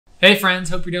Hey friends,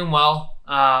 hope you're doing well.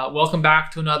 Welcome back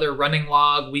to another running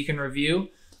log week in review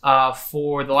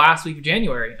for the last week of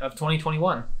January of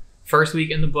 2021. First week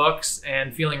in the books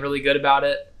and feeling really good about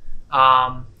it.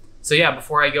 So yeah,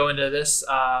 before I go into this,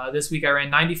 this week I ran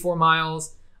 94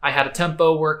 miles. I had a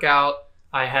tempo workout,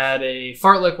 I had a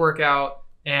fartlek workout,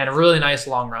 and a really nice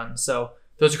long run. So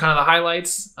those are kind of the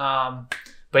highlights.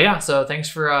 But yeah, so thanks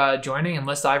for joining, and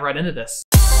let's dive right into this.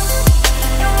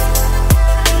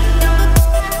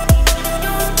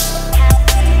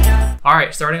 All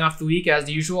right, starting off the week as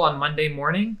usual on Monday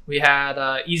morning, we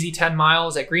had easy 10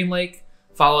 miles at Green Lake,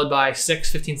 followed by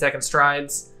 6 15-second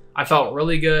strides. I felt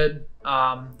really good.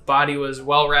 The body was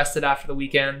well rested after the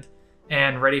weekend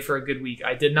and ready for a good week.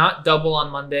 I did not double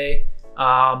on Monday.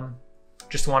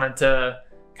 Just wanted to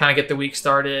kind of get the week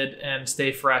started and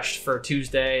stay fresh for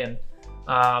Tuesday, and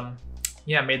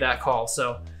yeah, made that call.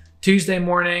 So Tuesday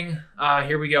morning,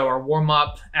 here we go, our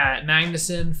warm-up at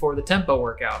Magnuson for the tempo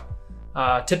workout.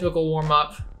 Typical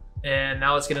warm-up, and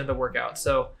now let's get into the workout.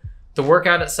 So the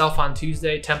workout itself on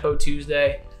Tuesday, Tempo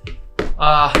Tuesday,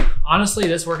 honestly,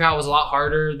 this workout was a lot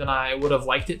harder than I would have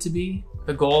liked it to be.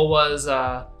 The goal was,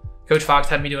 Coach Fox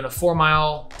had me doing a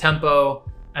 4-mile tempo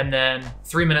and then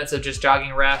 3 minutes of just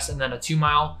jogging rest, and then a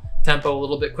 2-mile tempo a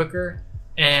little bit quicker.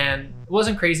 And it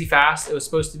wasn't crazy fast. It was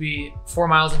supposed to be 4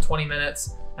 miles in 20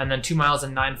 minutes and then 2 miles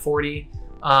in 9:40.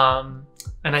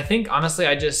 And I think, honestly,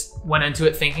 I just went into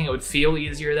it thinking it would feel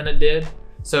easier than it did.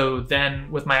 So then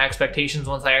with my expectations,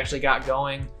 once I actually got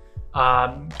going,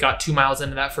 got 2 miles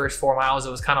into that first 4 miles,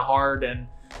 it was kind of hard, and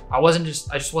I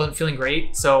just wasn't feeling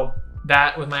great. So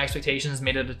that, with my expectations,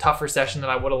 made it a tougher session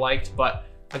than I would have liked, but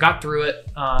I got through it.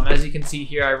 As you can see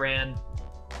here, I ran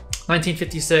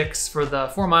 19:56 for the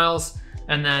 4 miles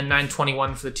and then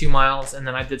 9:21 for the 2 miles. And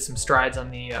then I did some strides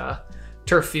on the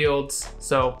turf fields.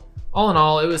 So all in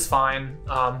all, it was fine.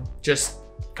 Just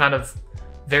kind of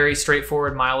very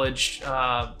straightforward mileage,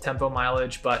 tempo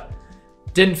mileage, but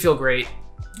didn't feel great.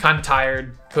 Kind of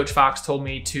tired. Coach Fox told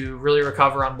me to really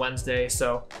recover on Wednesday.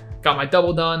 So got my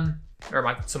double done, or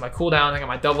my cool down. I got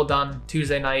my double done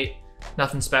Tuesday night.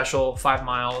 Nothing special, 5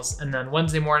 miles. And then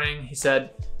Wednesday morning, he said,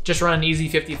 just run an easy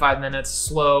 55 minutes,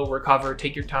 slow, recover,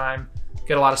 take your time,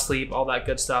 get a lot of sleep, all that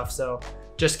good stuff. So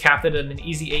just capped it at an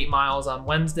easy 8 miles on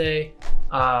Wednesday.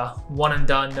 One and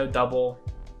done, no double.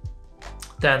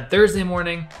 Then Thursday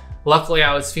morning, luckily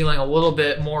I was feeling a little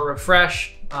bit more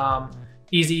refreshed.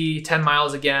 Easy 10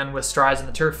 miles again with strides in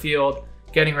the turf field,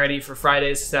 getting ready for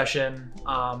Friday's session.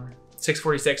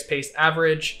 6:46 pace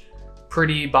average,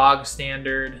 pretty bog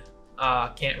standard.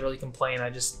 Can't really complain.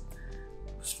 It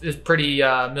was pretty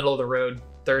middle of the road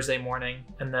Thursday morning,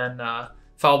 and then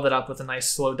followed it up with a nice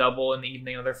slow double in the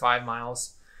evening, another 5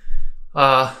 miles.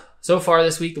 So far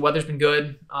this week, the weather's been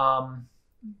good.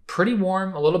 Pretty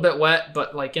warm, a little bit wet,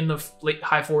 but like in the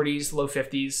high 40s, low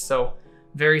 50s. So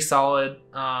very solid.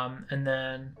 And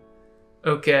then,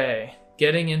 okay,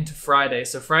 getting into Friday.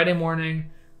 So Friday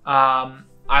morning,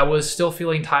 I was still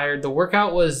feeling tired. The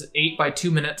workout was 8 by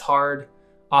 2 minutes hard,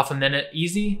 off a minute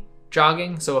easy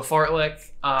jogging. So a fartlek.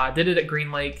 I did it at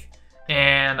Green Lake,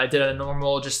 and I did a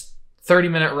normal just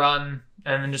 30-minute run,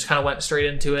 and then just kind of went straight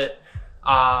into it.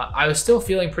 I was still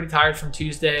feeling pretty tired from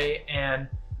Tuesday, and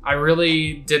I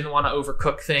really didn't want to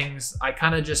overcook things. I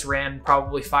kind of just ran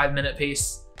probably 5-minute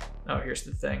pace. Oh, here's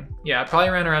the thing. Yeah, I probably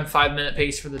ran around 5-minute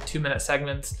pace for the 2-minute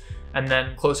segments, and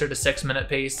then closer to 6-minute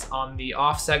pace on the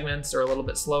off segments, or a little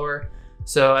bit slower.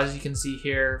 So as you can see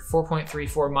here,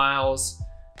 4.34 miles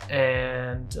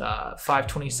and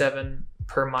 5:27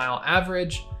 per mile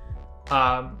average.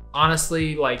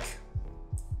 Honestly, like,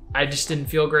 I just didn't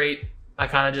feel great. I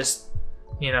kind of just,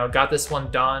 got this one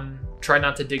done. Tried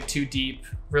not to dig too deep,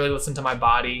 really listen to my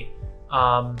body.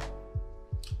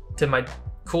 Did my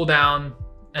cool down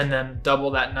and then double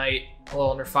that night, a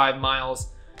little under 5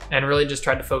 miles, and really just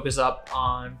tried to focus up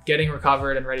on getting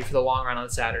recovered and ready for the long run on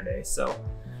Saturday. So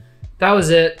that was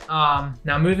it.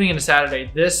 Now moving into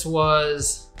Saturday, this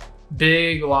was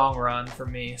big long run for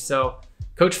me. So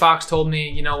Coach Fox told me,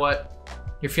 you know what?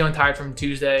 You're feeling tired from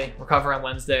Tuesday, recover on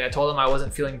Wednesday. I told him I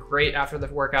wasn't feeling great after the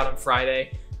workout on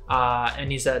Friday.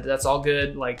 And he said, that's all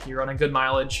good. Like, you're running good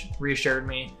mileage, reassured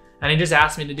me. And he just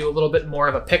asked me to do a little bit more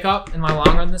of a pickup in my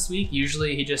long run this week.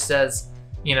 Usually he just says,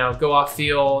 go off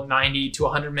feel 90 to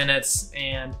 100 minutes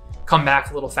and come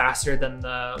back a little faster than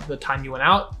the time you went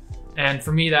out. And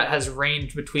for me, that has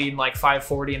ranged between like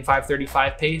 5:40 and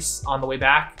 5:35 pace on the way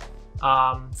back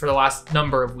for the last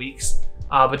number of weeks.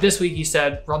 But this week he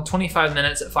said run 25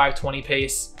 minutes at 5:20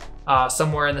 pace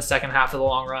somewhere in the second half of the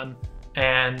long run,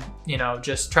 and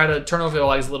just try to turn over the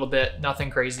legs a little bit, nothing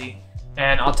crazy.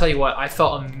 And I'll tell you what, I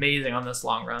felt amazing on this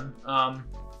long run.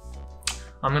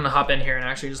 I'm gonna hop in here and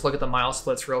actually just look at the mile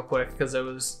splits real quick, because it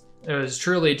was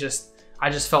truly just, I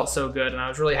just felt so good, and I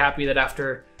was really happy that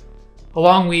after a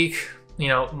long week, you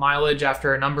know, mileage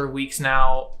after a number of weeks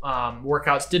now,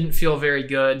 workouts didn't feel very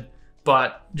good,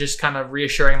 but just kind of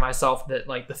reassuring myself that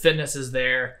like the fitness is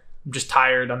there. I'm just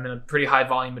tired. I'm in a pretty high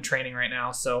volume of training right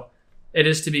now, so it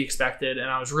is to be expected,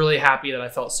 and I was really happy that I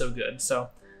felt so good. So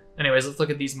anyways, let's look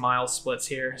at these mile splits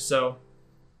here. So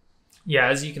yeah,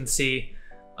 as you can see,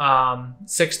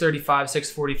 6:35,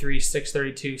 6:43,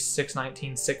 6:32,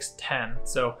 6:19, 6:10.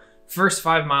 So first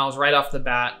 5 miles right off the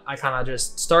bat, I kind of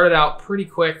just started out pretty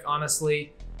quick,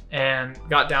 honestly, and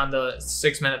got down to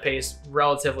 6-minute pace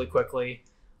relatively quickly.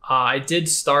 I did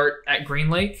start at Green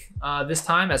Lake this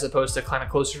time, as opposed to kind of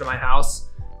closer to my house.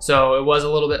 So it was a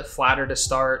little bit flatter to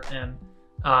start. And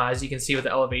as you can see with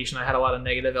the elevation, I had a lot of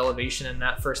negative elevation in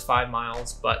that first 5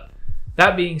 miles. But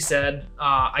that being said,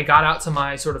 I got out to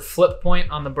my sort of flip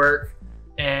point on the Burke.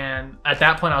 And at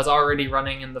that point, I was already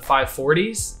running in the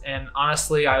 540s. And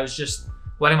honestly, I was just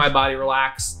letting my body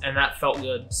relax, and that felt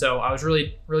good. So I was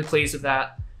really, really pleased with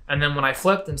that. And then when I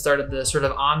flipped and started the sort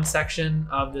of on section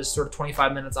of this sort of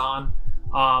 25 minutes on,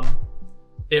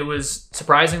 it was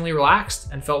surprisingly relaxed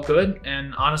and felt good.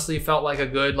 And honestly felt like a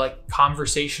good, like,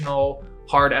 conversational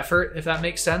hard effort, if that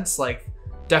makes sense. Like,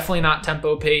 definitely not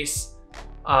tempo pace,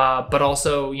 but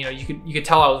also, you know, you could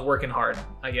tell I was working hard,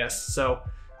 I guess. So,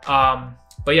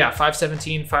 but yeah,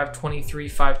 5:17, 5:23,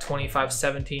 5:20,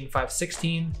 5:17,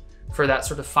 5:16 for that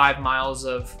sort of 5 miles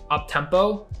of up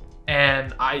tempo.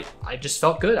 And I just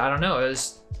felt good. I don't know. It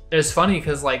was funny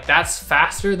because like that's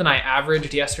faster than I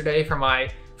averaged yesterday for my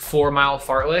 4-mile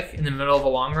fartlek in the middle of a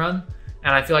long run.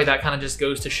 And I feel like that kind of just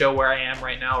goes to show where I am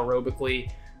right now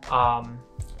aerobically.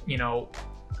 You know,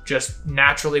 just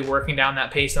naturally working down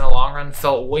that pace in the long run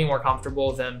felt way more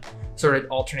comfortable than sort of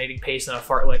alternating pace in a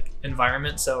fartlek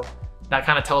environment. So that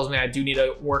kind of tells me I do need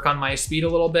to work on my speed a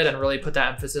little bit and really put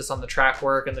that emphasis on the track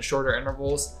work and the shorter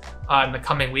intervals in the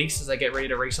coming weeks as I get ready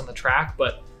to race on the track.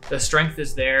 But the strength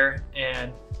is there,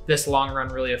 and this long run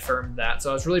really affirmed that. So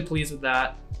I was really pleased with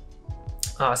that.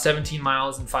 17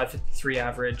 miles and 5:53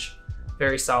 average,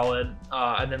 very solid.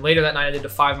 And then later that night I did a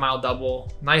 5-mile double,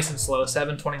 nice and slow,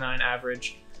 7:29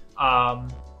 average.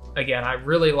 Again, I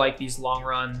really like these long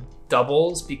run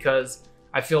doubles because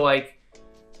I feel like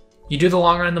you do the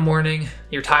long run in the morning,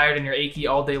 you're tired and you're achy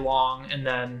all day long, and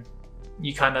then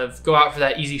you kind of go out for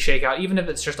that easy shakeout, even if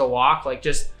it's just a walk. Like,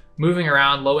 just moving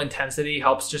around low intensity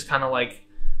helps just kind of like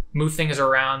move things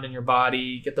around in your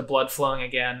body, get the blood flowing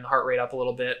again, heart rate up a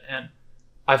little bit. And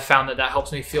I've found that that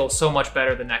helps me feel so much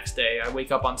better the next day. I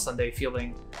wake up on Sunday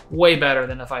feeling way better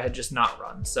than if I had just not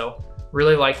run. So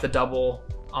really like the double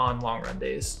on long run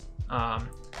days.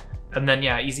 And then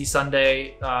yeah, easy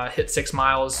Sunday, hit 6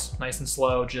 miles, nice and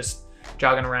slow, just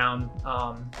jogging around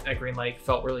at Green Lake,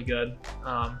 felt really good.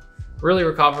 Really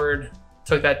recovered,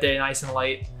 took that day nice and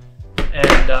light.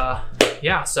 And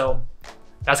yeah, so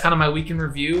that's kind of my week in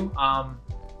review.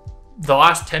 The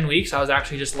last 10 weeks, I was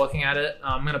actually just looking at it.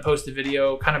 I'm gonna post a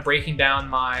video kind of breaking down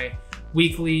my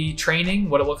weekly training,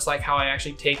 what it looks like, how I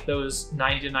actually take those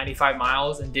 90 to 95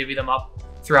 miles and divvy them up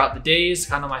throughout the days,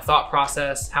 kind of my thought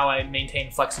process, how I maintain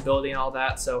flexibility and all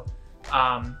that. So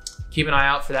keep an eye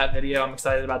out for that video. I'm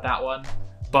excited about that one.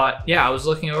 But yeah, I was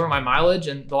looking over my mileage,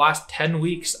 and the last 10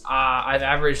 weeks, I've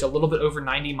averaged a little bit over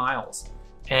 90 miles.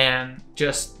 And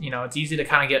just, you know, it's easy to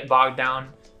kind of get bogged down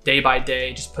day by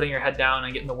day, just putting your head down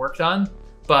and getting the work done.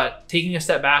 But taking a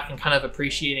step back and kind of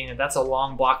appreciating that that's a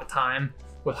long block of time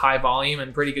with high volume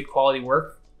and pretty good quality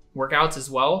workouts as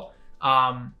well.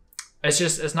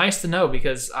 It's nice to know,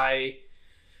 because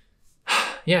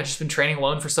just been training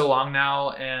alone for so long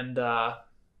now, and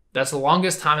that's the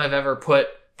longest time I've ever put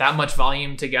that much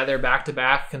volume together back to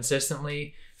back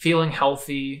consistently, feeling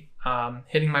healthy,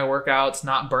 hitting my workouts,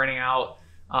 not burning out.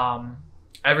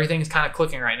 Everything's kind of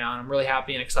clicking right now, and I'm really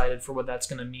happy and excited for what that's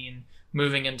going to mean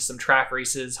moving into some track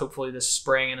races, hopefully this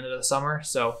spring and into the summer.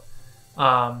 So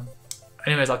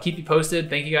anyways, I'll keep you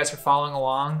posted. Thank you guys for following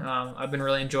along. I've been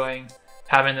really enjoying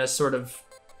having this sort of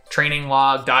training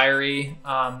log diary,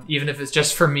 even if it's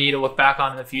just for me to look back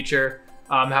on in the future.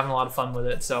 I'm having a lot of fun with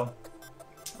it. So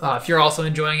if you're also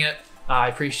enjoying it, I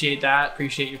appreciate that.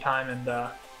 Appreciate your time, and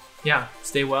yeah,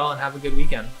 stay well and have a good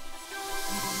weekend.